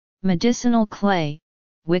Medicinal clay,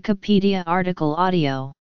 Wikipedia article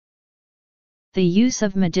audio. The use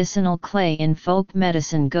of medicinal clay in folk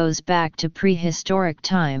medicine goes back to prehistoric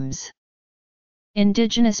times.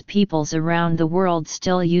 Indigenous peoples around the world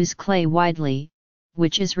still use clay widely,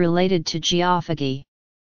 which is related to geophagy.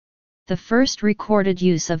 The first recorded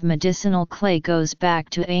use of medicinal clay goes back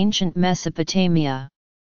to ancient Mesopotamia.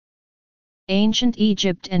 Ancient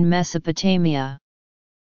Egypt and Mesopotamia.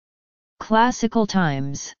 Classical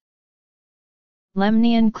times.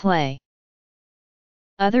 Lemnian clay.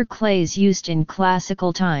 Other clays used in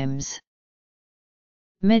classical times.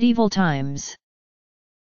 Medieval times.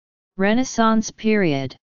 Renaissance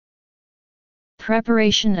period.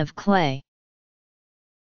 Preparation of clay.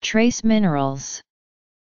 Trace minerals.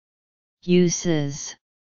 Uses.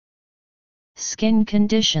 Skin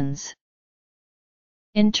conditions.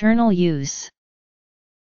 Internal use.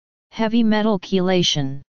 Heavy metal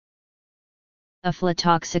chelation.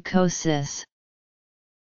 Aflatoxicosis.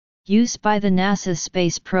 Use by the NASA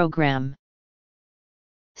space program.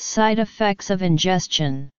 Side effects of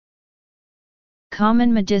ingestion.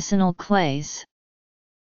 Common medicinal clays.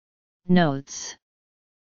 Notes.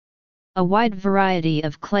 A wide variety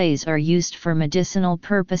of clays are used for medicinal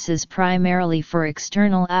purposes, primarily for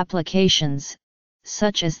external applications,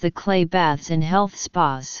 such as the clay baths in health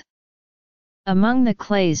spas. Among the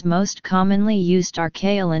clays most commonly used are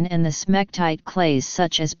kaolin and the smectite clays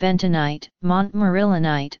such as bentonite,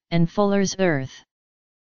 montmorillonite, and fuller's earth.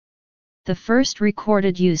 The first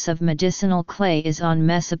recorded use of medicinal clay is on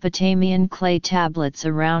Mesopotamian clay tablets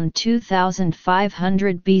around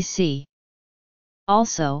 2500 BC.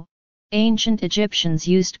 Also, ancient Egyptians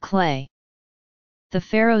used clay. The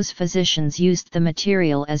pharaoh's physicians used the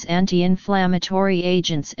material as anti-inflammatory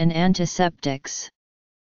agents and antiseptics.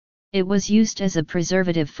 It was used as a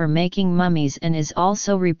preservative for making mummies and is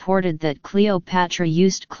also reported that Cleopatra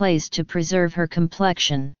used clays to preserve her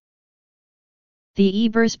complexion. The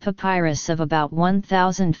Ebers Papyrus of about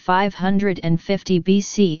 1550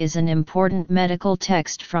 BC is an important medical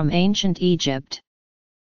text from ancient Egypt.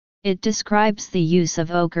 It describes the use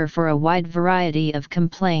of ochre for a wide variety of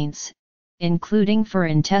complaints, including for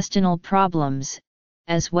intestinal problems,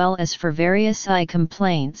 as well as for various eye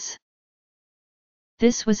complaints.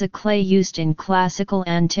 This was a clay used in classical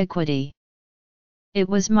antiquity. It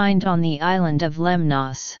was mined on the island of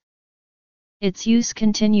Lemnos. Its use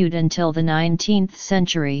continued until the 19th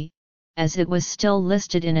century, as it was still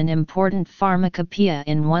listed in an important pharmacopoeia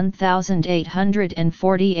in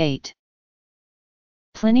 1848.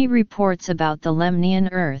 Pliny reports about the Lemnian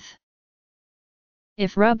earth.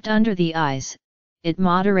 If rubbed under the eyes, it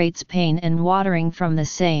moderates pain and watering from the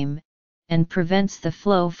same, and prevents the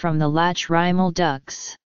flow from the lacrimal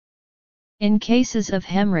ducts. In cases of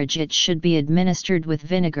hemorrhage it should be administered with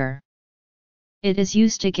vinegar. It is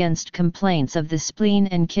used against complaints of the spleen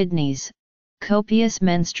and kidneys, copious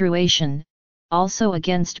menstruation, also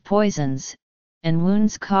against poisons, and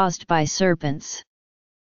wounds caused by serpents.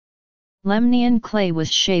 Lemnian clay was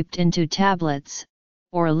shaped into tablets,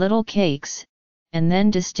 or little cakes, and then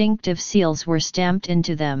distinctive seals were stamped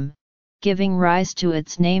into them, giving rise to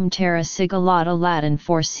its name terra sigillata, Latin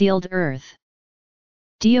for sealed earth.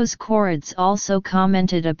 Dioscorides also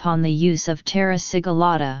commented upon the use of terra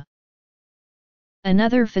sigillata.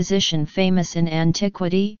 Another physician famous in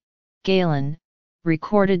antiquity, Galen,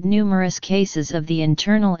 recorded numerous cases of the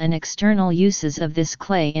internal and external uses of this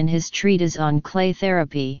clay in his treatise on clay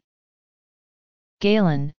therapy.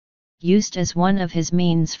 Galen, used as one of his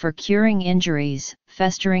means for curing injuries,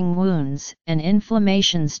 festering wounds, and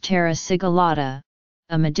inflammations terra sigillata,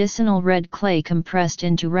 a medicinal red clay compressed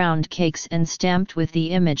into round cakes and stamped with the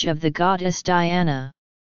image of the goddess Diana.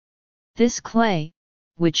 This clay,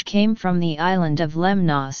 which came from the island of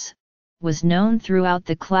Lemnos, was known throughout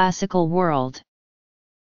the classical world.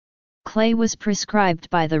 Clay was prescribed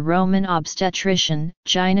by the Roman obstetrician,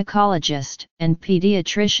 gynecologist, and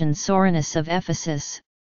pediatrician Soranus of Ephesus,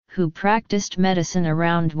 who practiced medicine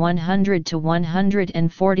around 100 to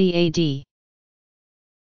 140 AD.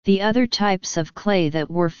 The other types of clay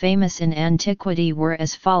that were famous in antiquity were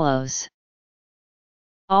as follows.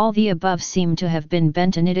 All the above seem to have been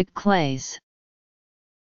bentonitic clays.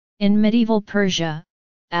 In medieval Persia,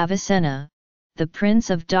 Avicenna, the prince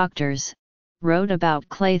of doctors, wrote about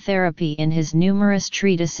clay therapy in his numerous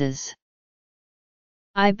treatises.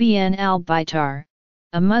 Ibn al-Baitar,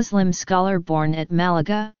 a Muslim scholar born at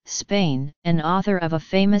Malaga, Spain, and author of a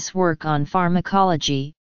famous work on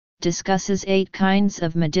pharmacology, discusses 8 kinds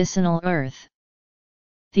of medicinal earth.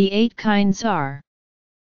 The 8 kinds are: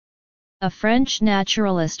 a French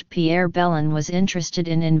naturalist, Pierre Bellon, was interested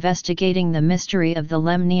in investigating the mystery of the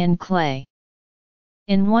Lemnian clay.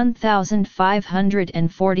 In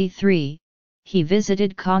 1543, he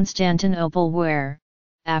visited Constantinople where,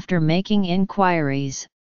 after making inquiries,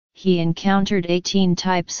 he encountered 18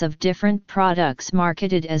 types of different products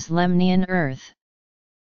marketed as Lemnian earth.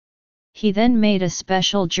 He then made a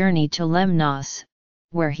special journey to Lemnos,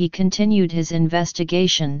 where he continued his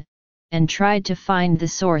investigation, and tried to find the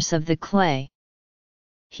source of the clay.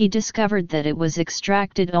 He discovered that it was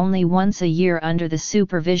extracted only once a year under the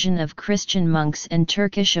supervision of Christian monks and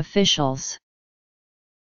Turkish officials.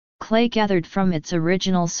 Clay gathered from its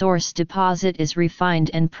original source deposit is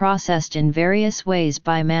refined and processed in various ways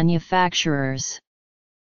by manufacturers.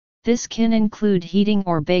 This can include heating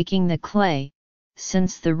or baking the clay,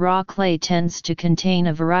 since the raw clay tends to contain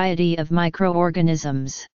a variety of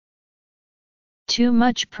microorganisms. Too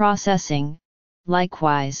much processing,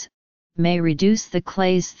 likewise, may reduce the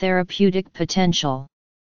clay's therapeutic potential.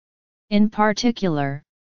 In particular,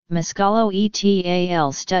 Mascalo et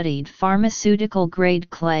al. Studied pharmaceutical-grade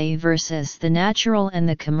clay versus the natural and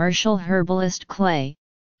the commercial herbalist clay,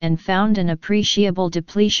 and found an appreciable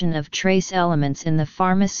depletion of trace elements in the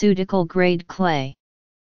pharmaceutical-grade clay.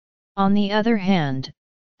 On the other hand,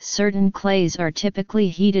 certain clays are typically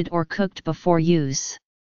heated or cooked before use.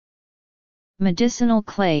 Medicinal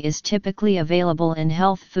clay is typically available in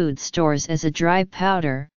health food stores as a dry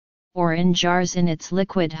powder, or in jars in its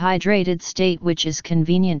liquid hydrated state, which is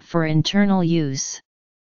convenient for internal use.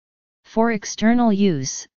 For external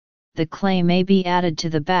use, the clay may be added to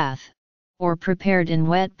the bath, or prepared in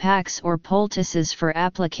wet packs or poultices for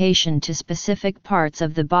application to specific parts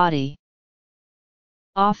of the body.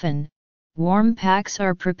 Often, warm packs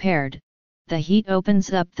are prepared. The heat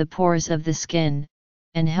opens up the pores of the skin,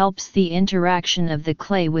 and helps the interaction of the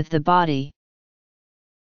clay with the body.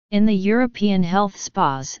 In the European health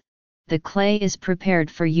spas, the clay is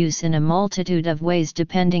prepared for use in a multitude of ways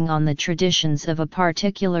depending on the traditions of a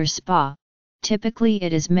particular spa. Typically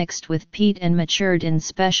it is mixed with peat and matured in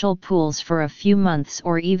special pools for a few months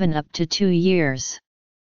or even up to 2 years.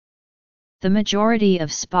 The majority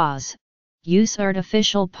of spas use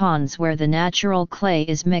artificial ponds where the natural clay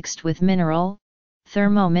is mixed with mineral,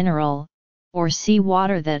 thermomineral, or sea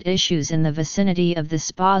water that issues in the vicinity of the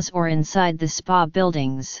spas or inside the spa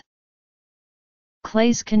buildings.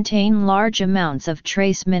 Clays contain large amounts of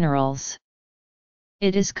trace minerals.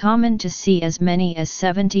 It is common to see as many as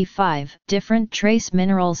 75 different trace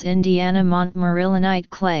minerals in Montmorillonite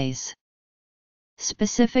clays.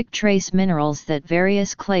 Specific trace minerals that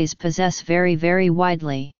various clays possess vary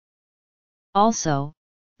widely. Also,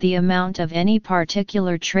 the amount of any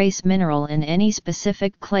particular trace mineral in any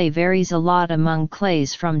specific clay varies a lot among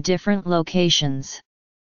clays from different locations.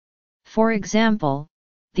 For example,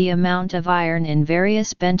 the amount of iron in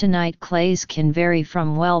various bentonite clays can vary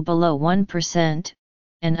from well below 1%,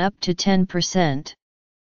 and up to 10%.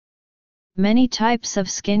 Many types of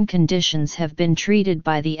skin conditions have been treated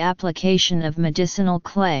by the application of medicinal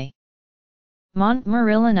clay.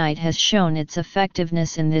 Montmorillonite has shown its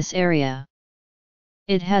effectiveness in this area.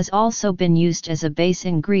 It has also been used as a base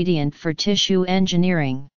ingredient for tissue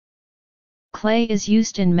engineering. Clay is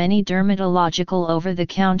used in many dermatological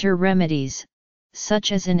over-the-counter remedies,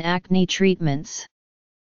 such as in acne treatments.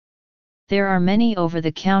 There are many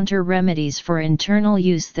over-the-counter remedies for internal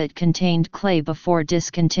use that contained clay before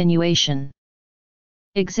discontinuation.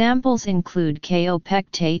 Examples include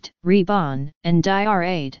kaopectate, Rebon, and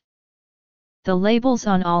diarrhea. The labels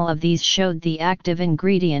on all of these showed the active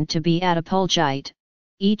ingredient to be adipolgite,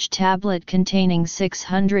 each tablet containing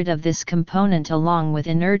 600 of this component along with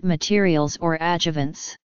inert materials or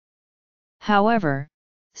adjuvants. However,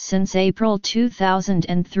 since April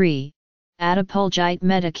 2003, adipolgite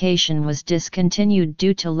medication was discontinued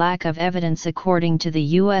due to lack of evidence according to the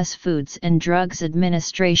U.S. Foods and Drugs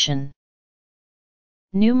Administration.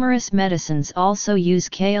 Numerous medicines also use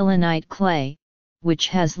kaolinite clay, which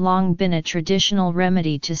has long been a traditional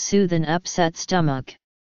remedy to soothe an upset stomach.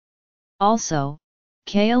 Also,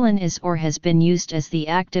 kaolin is or has been used as the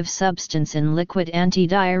active substance in liquid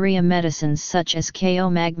anti-diarrhea medicines such as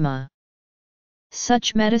Magma.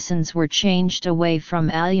 Such medicines were changed away from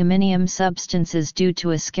aluminium substances due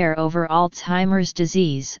to a scare over Alzheimer's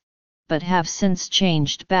disease, but have since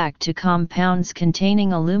changed back to compounds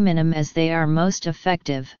containing aluminum as they are most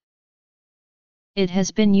effective. It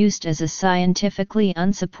has been used as a scientifically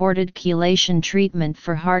unsupported chelation treatment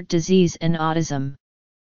for heart disease and autism.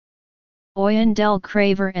 Oyendel,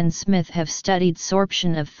 Craver and Smith have studied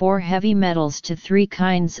sorption of 4 heavy metals to 3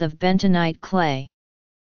 kinds of bentonite clay.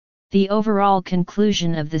 The overall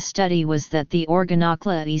conclusion of the study was that the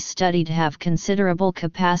organoclase studied have considerable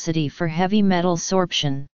capacity for heavy metal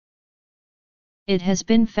sorption. It has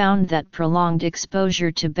been found that prolonged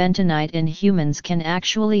exposure to bentonite in humans can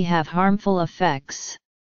actually have harmful effects.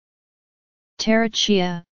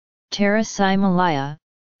 Terracea, Terra similia,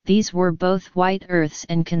 these were both white earths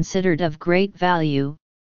and considered of great value.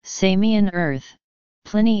 Samian earth,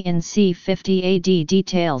 Pliny in c. 50 AD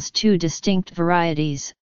details two distinct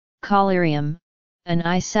varieties, collyrium, an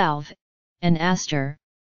eye salve, and aster,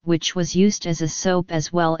 which was used as a soap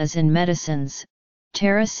as well as in medicines.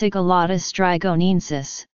 Terra sigillata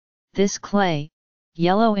strigonensis, this clay,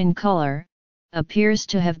 yellow in color, appears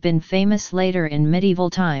to have been famous later in medieval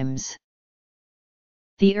times.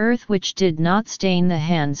 The earth which did not stain the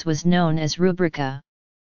hands was known as rubrica.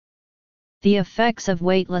 The effects of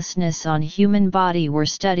weightlessness on human body were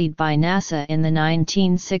studied by NASA in the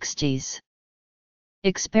 1960s.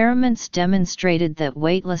 Experiments demonstrated that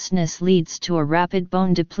weightlessness leads to a rapid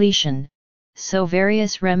bone depletion, so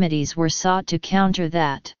various remedies were sought to counter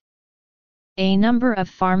that. A number of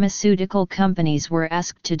pharmaceutical companies were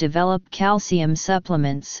asked to develop calcium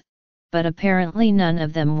supplements, but apparently none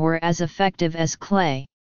of them were as effective as clay.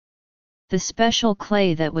 The special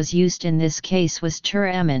clay that was used in this case was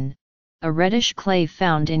turamin, a reddish clay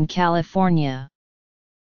found in California.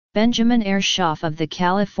 Benjamin Ershoff of the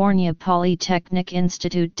California Polytechnic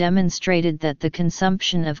Institute demonstrated that the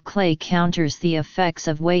consumption of clay counters the effects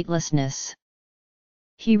of weightlessness.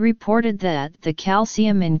 He reported that the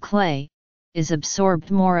calcium in clay is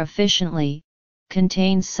absorbed more efficiently,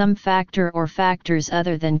 contains some factor or factors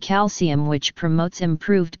other than calcium which promotes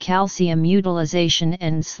improved calcium utilization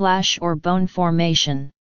and/or bone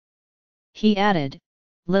formation. He added,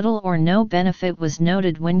 little or no benefit was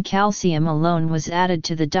noted when calcium alone was added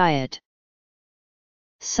to the diet.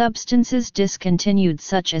 Substances discontinued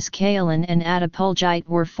such as kaolin and adipulgite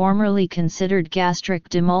were formerly considered gastric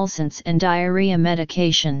demulcents and diarrhea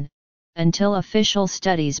medication, until official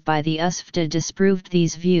studies by the USFDA disproved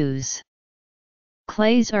these views.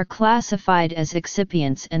 Clays are classified as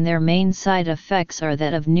excipients and their main side effects are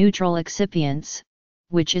that of neutral excipients,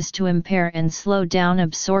 which is to impair and slow down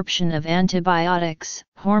absorption of antibiotics,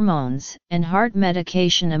 hormones, and heart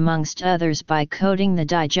medication amongst others by coating the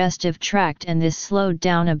digestive tract, and this slowed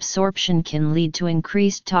down absorption can lead to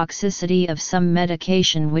increased toxicity of some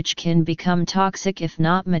medication which can become toxic if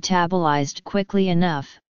not metabolized quickly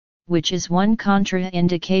enough, which is one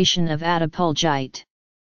contraindication of adipulgite.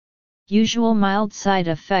 Usual mild side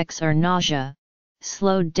effects are nausea,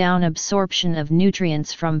 slowed down absorption of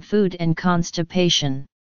nutrients from food and constipation.